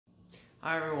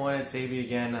Hi everyone, it's Avi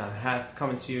again,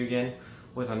 coming to you again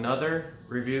with another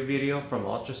review video from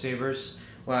Ultrasabers.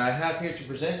 What I have here to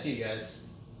present to you guys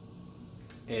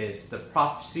is the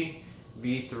Prophecy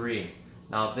V3.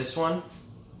 Now this one,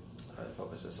 I'll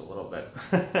focus this a little bit.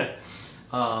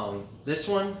 This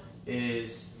one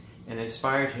is an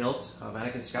inspired hilt of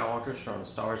Anakin Skywalker's from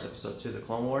Star Wars Episode 2, The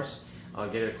Clone Wars. I'll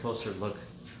get a closer look.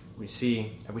 We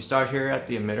see, if we start here at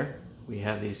the emitter, we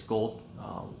have these gold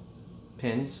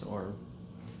pins or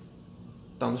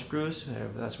thumb screws,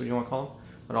 if that's what you want to call them,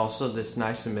 but also this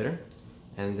nice emitter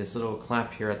and this little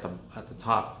clamp here at the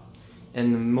top.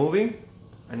 And moving,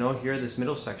 I know here this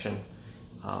middle section,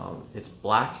 it's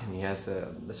black, and he has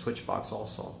the switch box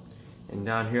also. And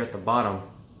down here at the bottom,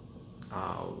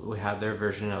 we have their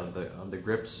version of the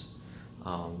grips.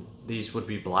 These would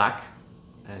be black,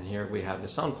 and here we have the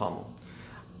sound pommel.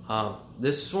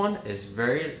 This one is a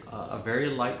very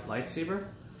light lightsaber.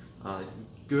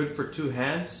 Good for two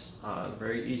hands,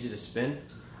 very easy to spin.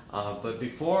 But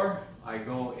before I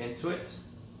go into it,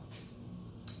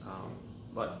 I'm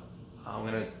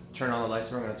going to turn on the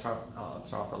lightsaber. I'm going to turn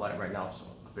off the light right now, so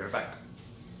I'll be right back.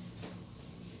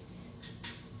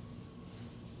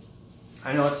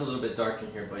 I know it's a little bit dark in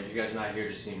here, but you guys are not here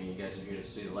to see me. You guys are here to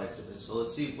see the lightsaber. So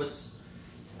let's see what's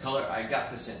color I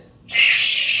got this in.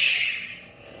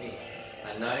 Okay.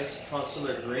 A nice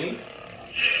consular green.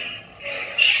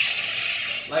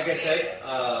 Like I said,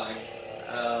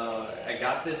 I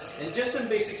got this in just in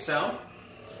basic sound,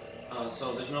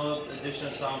 so there's no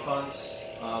additional sound fonts,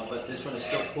 but this one is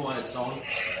still cool on its own. I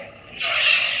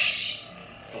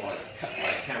don't want to cut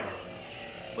my camera,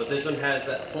 but this one has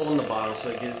that hole in the bottom, so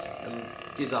it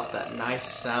gives off that nice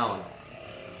sound.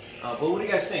 But what do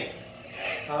you guys think?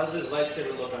 How does this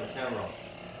lightsaber look on camera?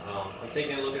 I'm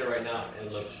taking a look at it right now, and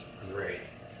it looks great.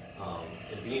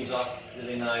 It beams off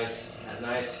really nice, that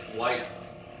nice white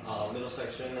middle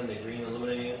section and the green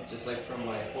illuminating, just like from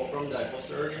my fulcrum that I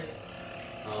posted earlier.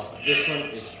 This one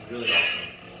is really awesome.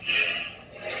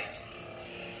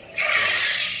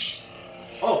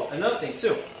 Oh, another thing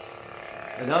too.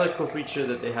 Another cool feature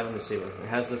that they have in the saber. It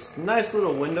has this nice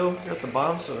little window here at the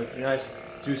bottom, so if you guys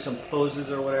do some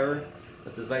poses or whatever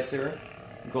with this lightsaber,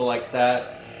 go like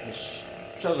that. It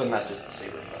shows them not just the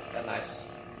saber, but that nice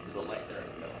little light there in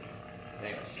the middle.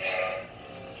 Anyways.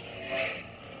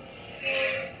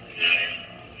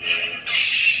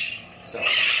 So,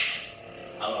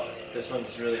 I love it. This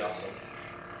one's really awesome.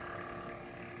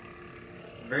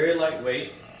 Very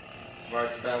lightweight,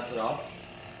 hard to bounce it off.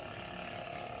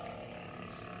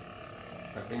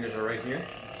 My fingers are right here.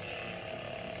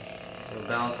 So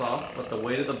bounce off with the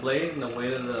weight of the blade and the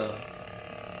weight of the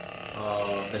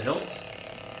hilt.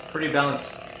 Pretty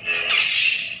balanced.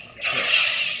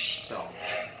 So,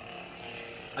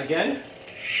 again,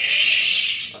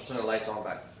 I'll turn the lights on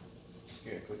back. Just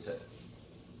give me a quick sec.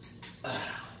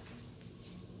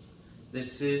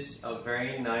 This is a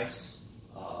very nice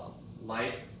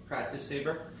light practice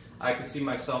saber. I can see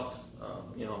myself,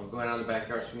 going out in the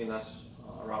backyard swinging this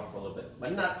around for a little bit,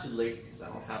 but not too late because I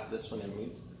don't have this one in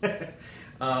me.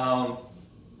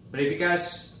 But if you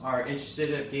guys are interested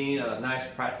in being a nice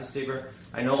practice saber,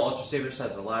 I know Ultrasabers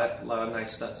has a lot of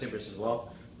nice stunt sabers as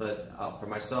well. But for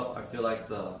myself, I feel like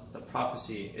the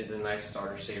Prophecy is a nice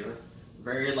starter saber.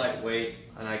 Very lightweight,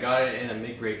 and I got it in a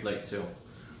mid-grade blade too.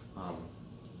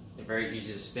 Very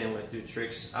easy to spin with, do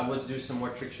tricks. I would do some more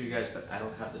tricks for you guys, but I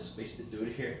don't have the space to do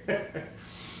it here.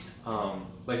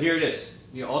 But here it is,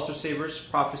 the Ultrasabers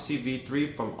Prophecy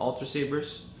V3 from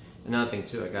Ultrasabers. Another thing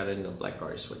too, I got it in the Black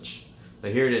Guardian switch.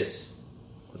 But here it is,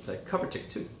 with the cover tick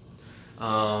too.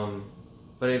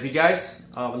 But if you guys,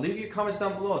 leave your comments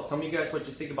down below. Tell me you guys what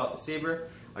you think about the saber.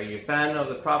 Are you a fan of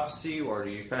the Prophecy, or are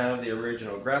you a fan of the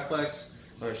original Graflex?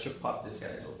 I should pop this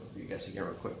guys open for you guys again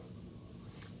real quick.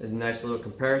 A nice little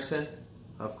comparison.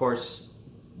 Of course,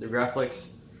 the Graflex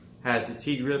has the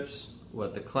T-grips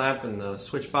with the clamp and the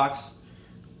switch box,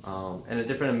 and a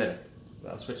different emitter.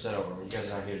 I'll switch that over. You guys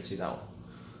are not here to see that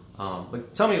one.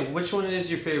 But tell me, which one is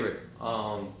your favorite?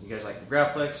 Do you guys like the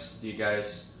Graflex? Do you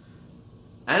guys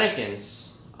Anakin's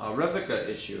replica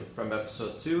issue from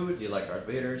Episode 2? Do you like Darth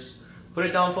Vader's? Put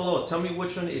it down below. Tell me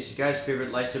which one is your guys'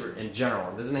 favorite lightsaber in general.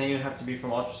 It doesn't even have to be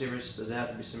from Ultrasabers. It doesn't have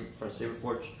to be from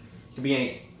Saberforge. It can be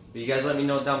anything. But you guys let me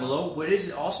know down below. What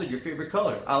is also your favorite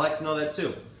color? I like to know that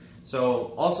too.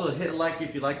 So also hit a like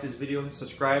if you like this video.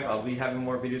 Subscribe. I'll be having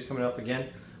more videos coming up again.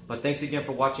 But thanks again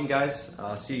for watching, guys.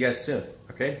 See you guys soon.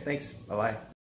 Okay? Thanks. Bye-bye.